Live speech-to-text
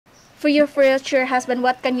for your future husband,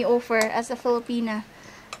 what can you offer as a Filipina?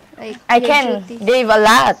 Like, I your can duties. give a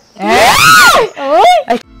lot. Oh?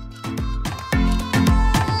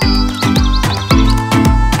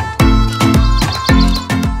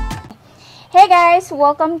 Hey guys,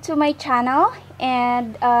 welcome to my channel.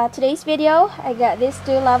 And today's video, I got these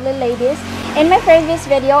two lovely ladies. In my previous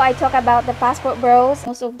video, I talked about the passport bros.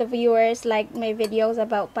 Most of the viewers like my videos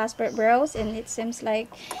about passport bros, and it seems like,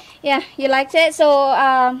 yeah, you liked it. So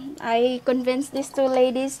I convinced these two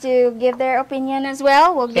ladies to give their opinion as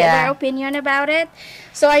well. We'll get their opinion about it.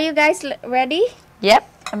 So are you guys ready? Yep,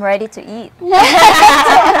 I'm ready to eat.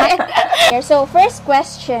 So first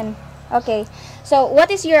question. Okay, so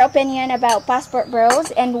what is your opinion about passport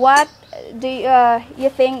bros, and what do you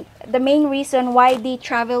think the main reason why they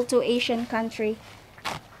travel to Asian country?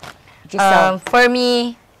 For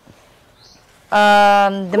me,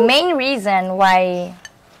 the main reason why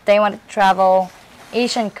they want to travel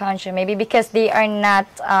Asian country, maybe because they are not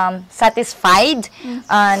satisfied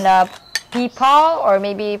on people or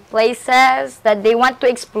maybe places that they want to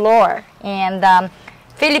explore. And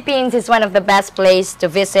Philippines is one of the best places to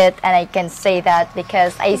visit, and I can say that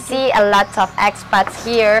because I see a lot of expats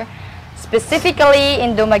here, specifically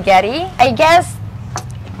in Dumaguete. I guess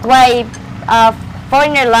why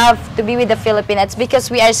foreigner love to be with the Filipinas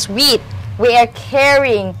because we are sweet, we are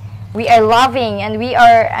caring, we are loving, and we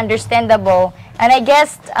are understandable. And I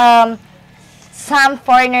guess some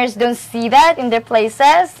foreigners don't see that in their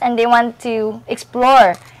places, and they want to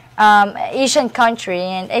explore Asian country.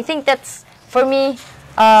 And I think that's, for me,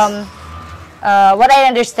 what I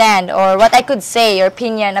understand or what I could say, your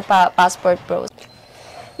opinion about passport bros.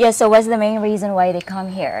 Yeah, so what's the main reason why they come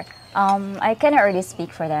here? I cannot really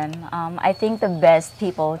speak for them. I think the best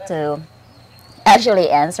people to actually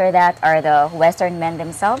answer that are the Western men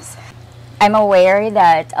themselves. I'm aware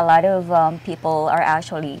that a lot of people are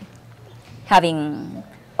actually having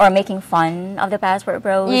or making fun of the passport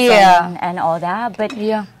bros and all that, but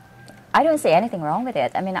I don't see anything wrong with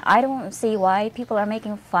it. I mean, I don't see why people are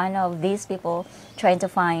making fun of these people trying to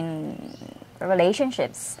find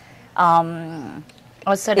relationships in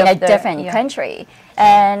a different country.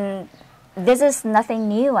 And this is nothing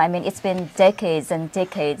new. I mean, it's been decades and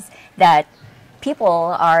decades that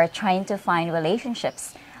people are trying to find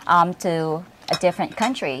relationships to a different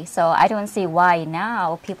country. So I don't see why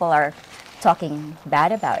now people are talking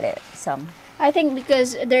bad about it. So I think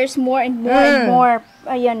because there's more and more and more,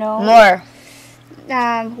 you know,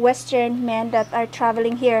 Western men that are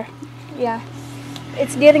traveling here. Yeah,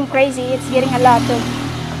 it's getting crazy. It's getting a lot of.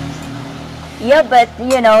 Yeah, but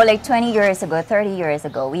you know, like 20 years ago, 30 years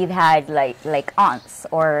ago, we've had like aunts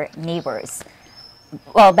or neighbors.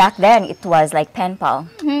 Well, back then it was like pen pal,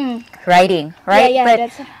 writing, right? Yeah, but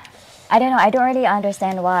that's. I don't know. I don't really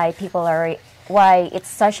understand why people are, why it's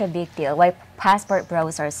such a big deal. Why passport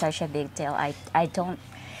bros are such a big deal. I don't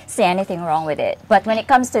see anything wrong with it. But when it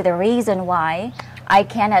comes to the reason why, I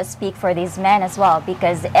cannot speak for these men as well,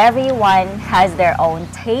 because everyone has their own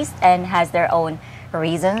taste and has their own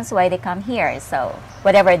reasons why they come here. So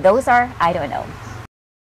whatever those are, I don't know.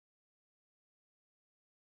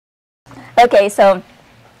 Okay, so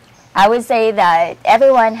I would say that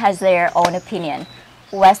everyone has their own opinion.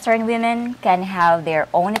 Western women can have their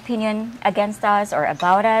own opinion against us or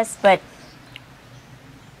about us, but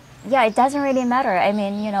yeah, it doesn't really matter. I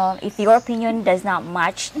mean, you know, if your opinion does not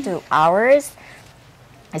match to ours,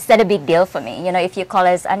 it's not a big deal for me. You know, if you call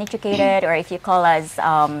us uneducated or if you call us,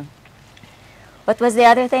 what was the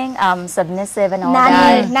other thing? Submissive and all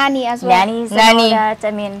that. Nanny as well. Nannies and all that.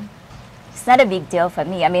 I mean, it's not a big deal for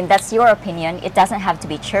me. I mean, that's your opinion. It doesn't have to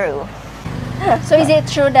be true. So is it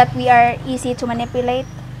true that we are easy to manipulate?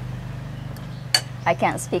 I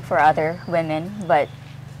can't speak for other women, but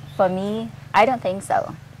for me, I don't think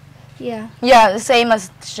so. Yeah. Yeah, the same as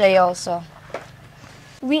Shay also.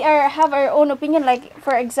 We have our own opinion. Like,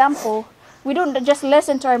 for example, we don't just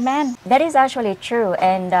listen to our man. That is actually true,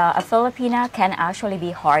 and a Filipina can actually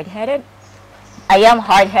be hard-headed. I am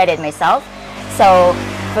hard-headed myself, so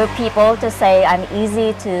for people to say I'm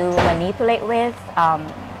easy to manipulate with,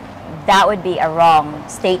 that would be a wrong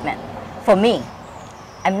statement for me.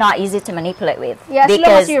 I'm not easy to manipulate with. Yeah, as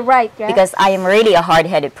long as you're right, yeah? Because I am really a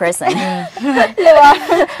hard-headed person.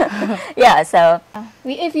 Yeah, so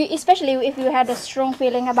especially if you had a strong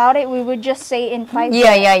feeling about it, we would just say in fight.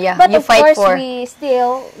 Yeah. But you of fight course, we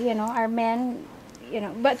still, you know, our men, you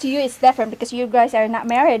know. But to you, it's different because you guys are not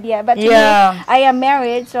married yet. But to me, I am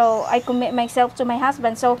married, so I commit myself to my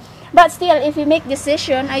husband. So, but still, if you make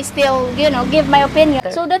decision, I still, you know, give my opinion.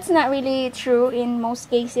 So that's not really true in most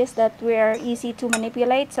cases that we are easy to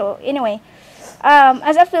manipulate. So anyway,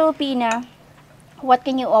 as a Filipina, what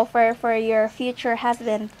can you offer for your future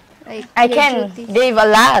husband? Like I your can duties? give a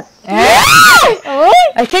lot. Oh,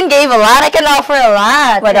 I can give a lot. I can offer a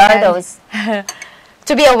lot. What are And those?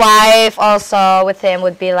 to be a wife also with him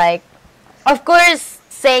would be like, of course,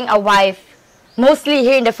 saying a wife, mostly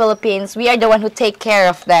here in the Philippines, we are the one who take care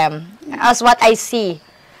of them. As what I see.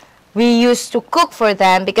 We used to cook for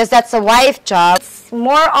them because that's a wife job. It's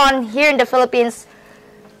more on here in the Philippines,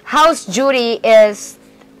 house duty is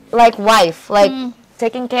like wife, like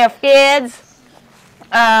taking care of kids,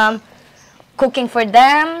 cooking for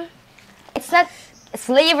them. It's not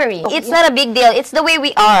slavery. It's not a big deal. It's the way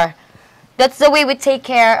we are. That's the way we take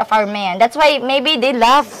care of our man. That's why maybe they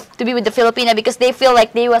love to be with the Filipina because they feel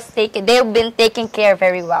like they've been taken care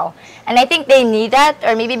very well. And I think they need that,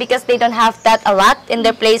 or maybe because they don't have that a lot in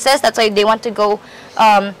their places. That's why they want to go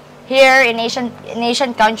here in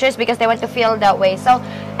Asian countries because they want to feel that way. So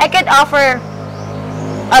I could offer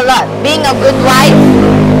a lot. Being a good wife.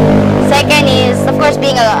 Second is, of course,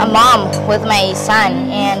 being a mom with my son.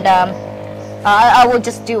 And I will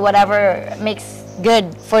just do whatever makes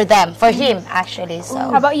good for them, for him actually. So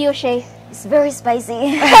how about you, Shay? It's very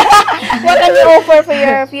spicy. What can you offer for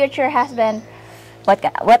your future husband? What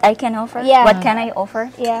I can offer? Yeah. What can I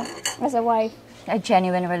offer? Yeah, as a wife. A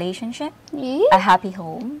genuine relationship, Yeah. a happy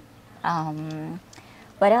home.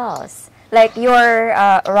 What else? Like you're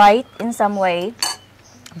right in some way,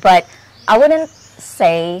 but I wouldn't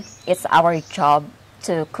say it's our job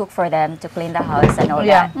to cook for them, to clean the house and all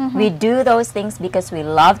Yeah. that. We do those things because we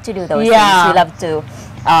love to do those Yeah. things. We love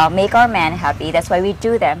to make our man happy. That's why we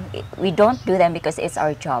do them. We don't do them because it's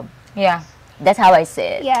our job. yeah, That's how I see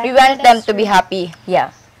it. Yeah, we want them that's to be true. happy. Yeah.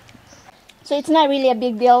 So it's not really a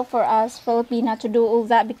big deal for us Filipina to do all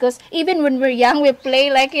that because even when we're young, we play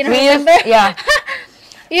like remember? Yeah,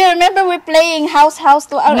 You remember we're playing house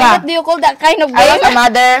to Yeah. what do you call that kind of I was game? a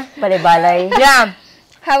mother. Balay-balay. Yeah,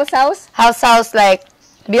 House. house like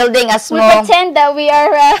building a We small pretend that we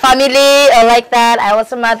are. family or like that. I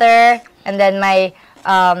was a mother, and then my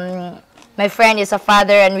friend is a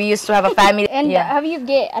father, and we used to have a family. And yeah. have you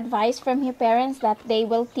get advice from your parents that they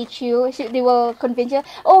will teach you? They will convince you.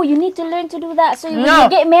 Oh, you need to learn to do that. So when No. you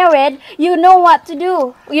get married, you know what to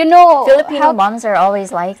do. You know Filipino how. moms are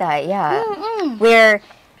always like that. Yeah.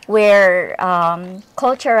 We're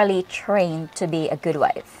culturally trained to be a good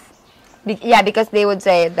wife. Yeah, because they would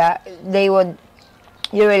say that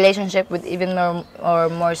your relationship would even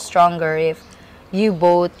more stronger if you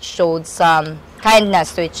both showed some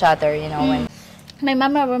kindness to each other. You know, when My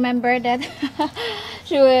mama remembered that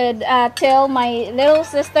she would tell my little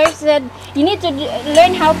sister, said, you need to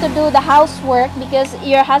learn how to do the housework because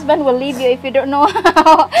your husband will leave you if you don't know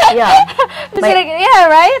how. Yeah. It's My- like, yeah,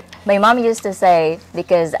 right? My mom used to say,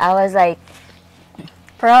 because I was like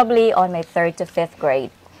probably on my 3rd to 5th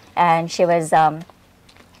grade, and she was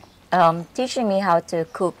teaching me how to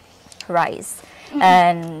cook rice.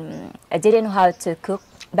 And I didn't know how to cook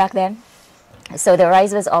back then. So the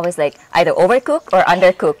rice was always like either overcooked or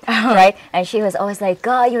undercooked, right? And she was always like,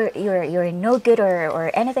 "God, you're no good,"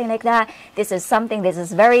 or anything like that. This is something. This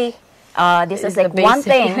is very. This is the like one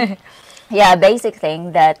basic. thing, yeah, a basic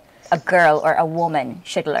thing that a girl or a woman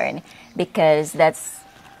should learn, because that's,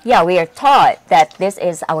 yeah, we are taught that this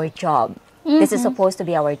is our job. This is supposed to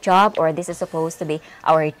be our job, or this is supposed to be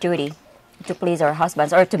our duty to please our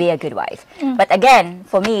husbands or to be a good wife. But again,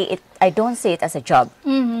 for me, I don't see it as a job.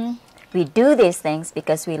 We do these things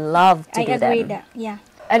because we love to I do agree them. that, yeah.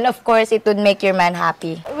 and of course it would make your man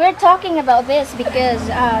happy. We're talking about this because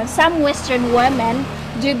some Western women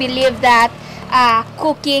do believe that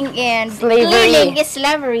cooking and Slavery. cleaning is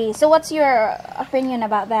slavery. So what's your opinion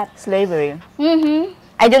about that? Slavery. Mm-hmm.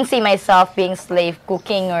 I don't see myself being slave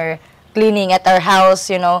cooking or cleaning at our house,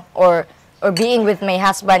 you know, or being with my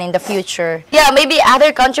husband in the future. Yeah, maybe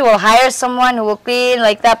other country will hire someone who will clean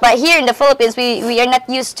like that. But here in the Philippines, we are not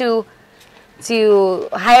used to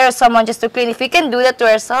hire someone just to clean. If we can do that to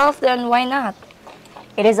ourselves, then why not?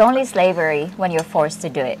 It is only slavery when you're forced to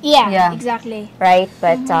do it, Yeah, Yeah. exactly. right?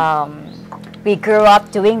 But we grew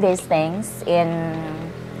up doing these things in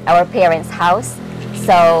our parents' house.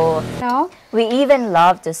 So No? we even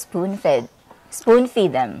love to spoon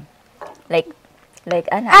feed them. Like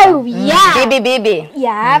ano? Oh, yeah. Bibi.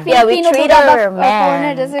 Yeah, Yeah, we Filipino treat would have our a corner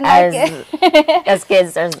man doesn't like it. as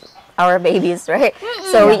kids, as our babies, right?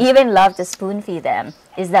 So we even love to spoon feed them.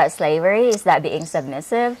 Is that slavery? Is that being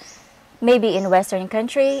submissive? Maybe in Western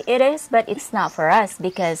country it is, but it's not for us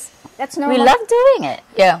because That's we normal. love doing it.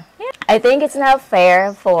 Yeah. I think it's not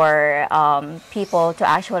fair for people to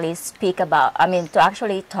actually to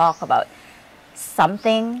actually talk about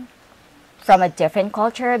something from a different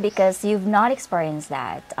culture because you've not experienced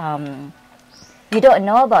that. you don't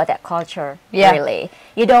know about that culture, Yeah. really.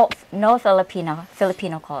 You don't know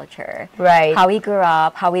Filipino culture. Right. How we grew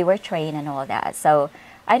up, how we were trained and all that. So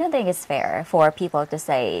I don't think it's fair for people to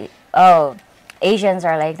say, oh, Asians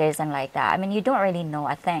are like this and like that. I mean, you don't really know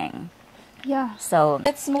a thing. Yeah. So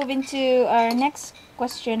Let's move into our next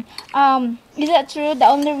question. Is that true? The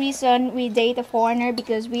only reason we date a foreigner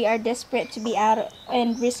because we are desperate to be out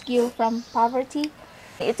and rescue from poverty?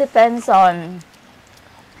 it depends on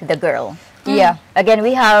the girl. Yeah. Again,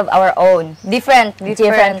 we have our own Different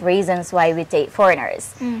reasons why we date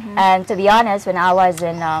foreigners. And to be honest, when I was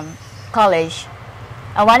in college,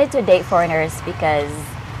 I wanted to date foreigners because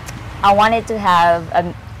I wanted to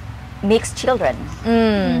have mixed children.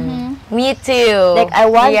 Me too. Like I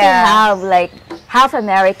want to have like half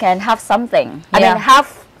American, half something. I Yeah. mean,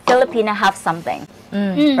 half Filipina, half something.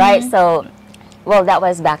 Right? So, well, that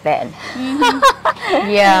was back then.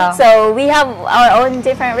 Yeah. So we have our own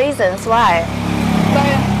different reasons why.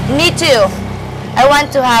 Me too. I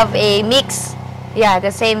want to have a mix. Yeah,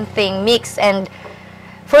 the same thing, mix. And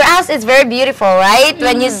for us, it's very beautiful, right?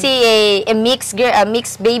 When you see a mixed girl, a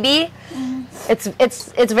mixed baby,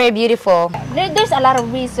 it's very beautiful. There's a lot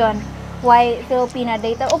of reason why Filipina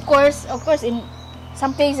date. Of course, in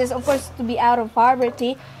some cases, of course, to be out of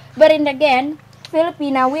poverty. But in again,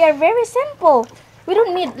 Filipina, we are very simple. We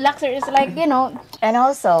don't need luxuries like, you know. And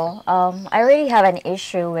also, I really have an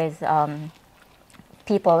issue with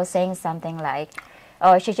people saying something like,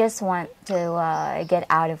 oh, she just want to get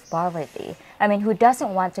out of poverty. I mean, who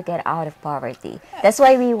doesn't want to get out of poverty? That's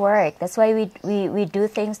why we work. That's why we do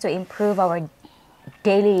things to improve our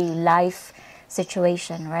daily life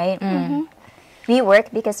situation, right? We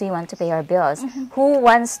work because we want to pay our bills. Who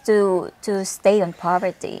wants to stay on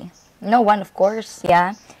poverty? No one, of course.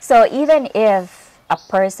 Yeah. So even if a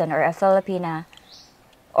person or a Filipina,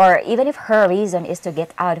 or even if her reason is to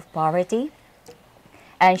get out of poverty,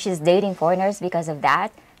 and she's dating foreigners because of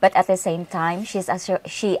that, but at the same time,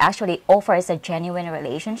 she actually offers a genuine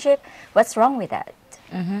relationship, what's wrong with that?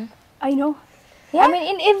 I know. Yeah. I mean,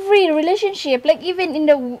 in every relationship, like even in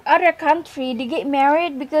the other country, they get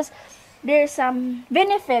married because there's some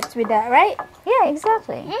benefits with that, right? Yeah,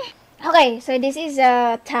 exactly. Okay, so this is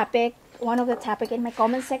a topic, one of the topic in my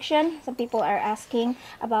comment section. Some people are asking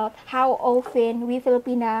about how often we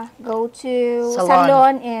Filipina go to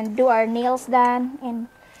salon and do our nails done and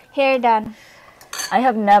hair done. I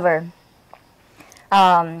have never,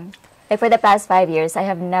 like for the past 5 years, I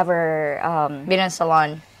have never Been in a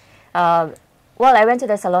salon. well, I went to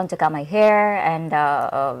the salon to cut my hair and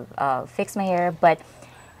fix my hair, but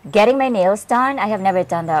getting my nails done, I have never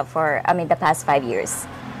done that for, the past 5 years.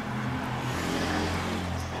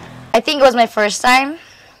 I think it was my first time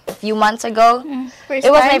a few months ago. First It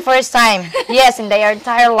was time? my first time. Yes, in the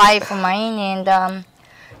entire life of mine. And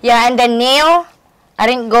yeah, and the nail, I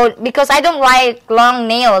didn't go because I don't like long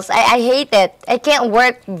nails. I hate it. I can't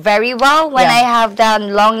work very well when I have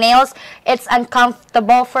done long nails. It's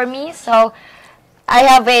uncomfortable for me. So I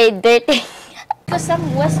have a dirty. Because some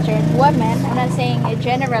Western women, I'm not saying I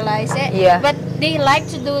generalize it, but they like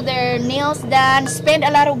to do their nails done, spend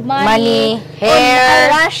a lot of money,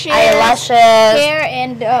 hair, on eyelashes, hair,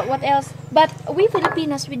 and what else? But we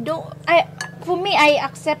Filipinos, we don't. For me, I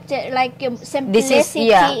accept it like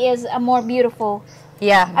simplicity is more beautiful.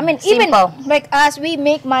 Yeah, I mean, simple. even like us, we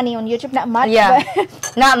make money on YouTube, not much. Yeah,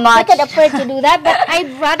 but not much. I can afford to do that, but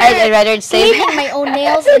I'd rather save clean my own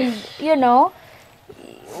nails, and you know.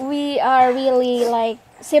 We are really like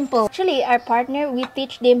simple. Actually, our partner, we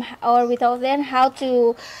teach them or we tell them how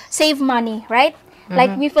to save money, right?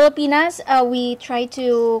 Like we Filipinas, we try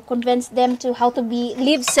to convince them to how to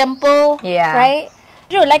live simple, right?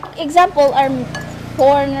 True. Like example, our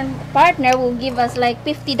foreign partner will give us like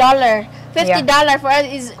 $50. $50 for us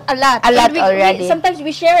is a lot. A lot already. Sometimes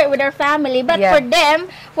we share it with our family, but for them,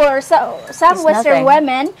 for some It's Western nothing.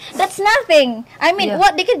 women, that's nothing. I mean,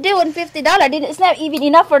 what they could do on $50, it's not even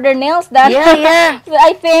enough for their nails done. Yeah. So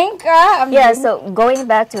I think. Yeah, so going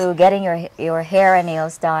back to getting your hair and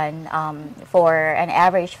nails done, for an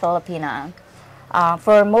average Filipina,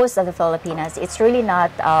 for most of the Filipinas, it's really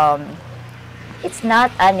not. It's not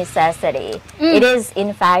a necessity. It is,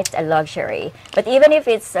 in fact, a luxury. But even if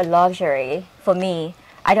it's a luxury, for me,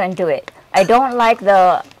 I don't do it. I don't like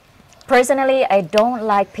personally, I don't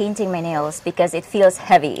like painting my nails because it feels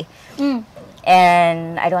heavy.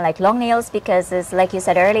 And I don't like long nails because, it's, like you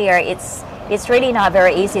said earlier, it's really not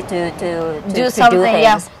very easy to do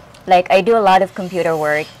things. Like, I do a lot of computer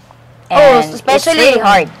work. And especially it's really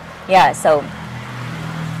hard. Yeah, so,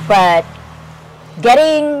 but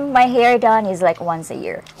getting my hair done is like once a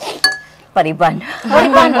year. Pariban.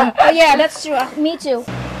 Oh yeah, that's true. Me too.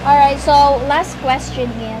 All right. So last question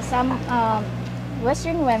is some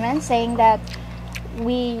Western women saying that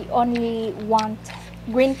we only want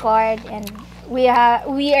green card and we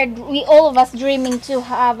all of us dreaming to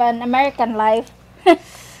have an American life.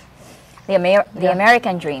 The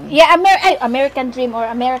American dream. Yeah, American dream or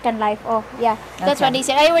American life. Oh, yeah. That's what they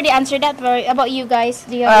said. I already answered that. But about you guys,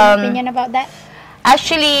 do you have an opinion about that?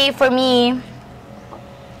 Actually, for me,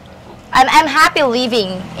 I'm happy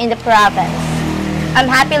living in the province. I'm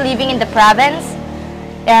happy living in the province,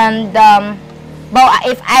 and but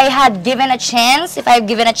if I had given a chance, if I've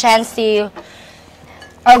given a chance to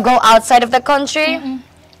or go outside of the country,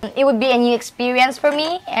 it would be a new experience for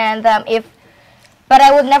me. And but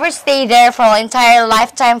I would never stay there for an entire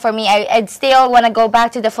lifetime. For me, I'd still want to go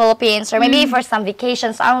back to the Philippines, or maybe for some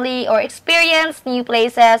vacations only, or experience new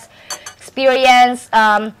places, experience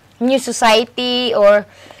new society, or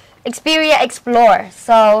explore.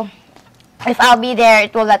 So if I'll be there,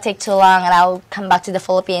 it will not take too long, and I'll come back to the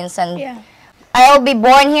Philippines, and I'll be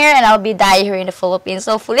born here and I'll be die here in the Philippines,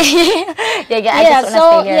 hopefully. I just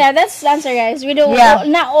so stay here. yeah, that's the answer, guys. We don't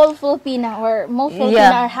not all Filipina or most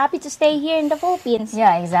Filipina are happy to stay here in the Philippines.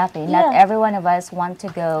 Yeah, exactly. Not every one of us want to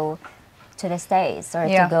go to the States or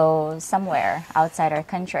to go somewhere outside our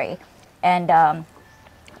country. And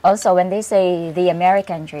also, when they say the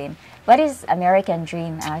American dream, what is American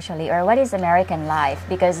dream actually, or what is American life?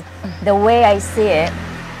 Because the way I see it,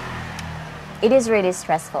 it is really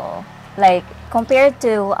stressful. Like, compared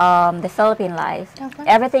to the Philippine life,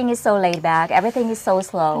 everything is so laid back, everything is so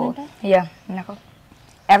slow. Yeah.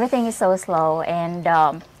 Everything is so slow, and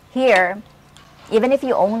here, even if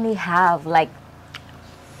you only have like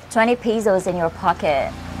 20 pesos in your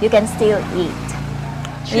pocket, you can still eat.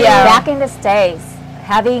 Yeah. Back in the States,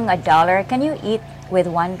 having $1, can you eat with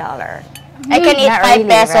 $1? I can eat Not 5 really,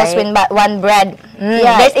 pesos right? with one bread.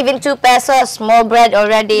 Yeah. There's even 2 pesos, small bread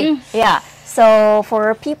already. Yeah. So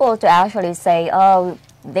for people to actually say, oh,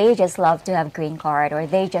 they just love to have green card, or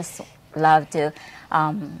they just love to,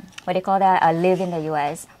 what do you call that, live in the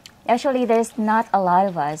U.S. Actually, there's not a lot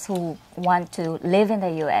of us who want to live in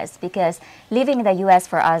the U.S. because living in the U.S.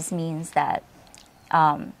 for us means that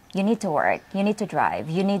you need to work, you need to drive,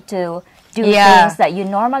 you need to do things that you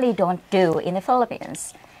normally don't do in the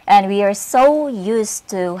Philippines. And we are so used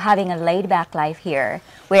to having a laid-back life here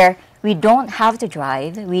where we don't have to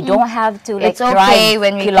drive. We don't have to drive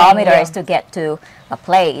when we kilometers to get to a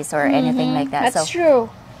place or anything like that. That's true.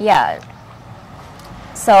 Yeah.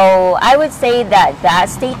 So I would say that that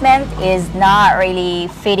statement is not really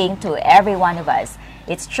fitting to every one of us.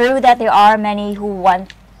 It's true that there are many who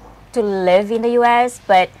want to live in the U.S.,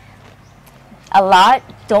 but a lot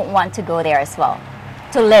don't want to go there as well.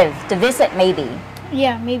 To live, to visit maybe.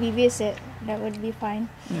 Yeah, maybe visit. That would be fine.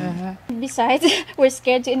 Besides, we're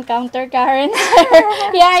scared to encounter Karens.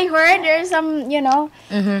 Yeah, I heard there's some, Yeah,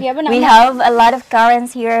 but we have a lot of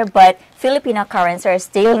Karens here, but Filipino Karens are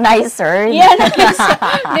still nicer. Yeah,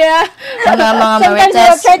 yeah. Sometimes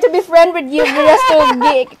they'll try to be friend with you just to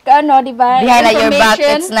get, behind your back,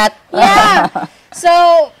 it's not. Yeah.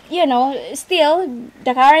 So, still,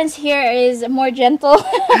 the Karens here is more gentle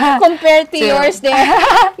compared to yours there.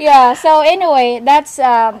 Yeah, so anyway, that's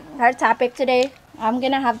our topic today. I'm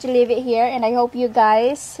gonna have to leave it here, and I hope you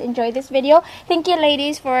guys enjoyed this video. Thank you,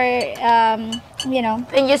 ladies, for,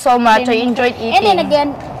 Thank you so much. I enjoyed eating. And then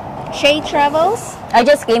again, Shay Travels. I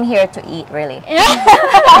just came here to eat, really.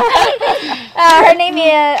 Her name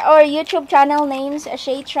is, or YouTube channel name's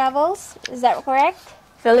Shay Travels. Is that correct?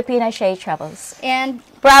 Filipina Shay Travels. And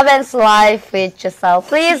Province Life with Giselle.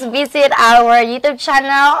 Please visit our YouTube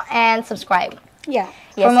channel and subscribe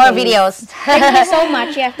for more videos. Thank you so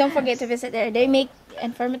much. Yeah, don't forget to visit there. They make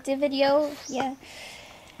informative video. Yeah.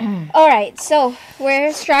 All right, so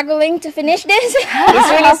we're struggling to finish this. It's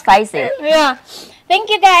really spicy. Yeah.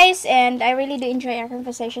 Thank you, guys, and I really do enjoy our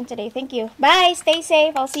conversation today. Thank you. Bye. Stay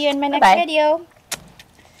safe. I'll see you in my next video.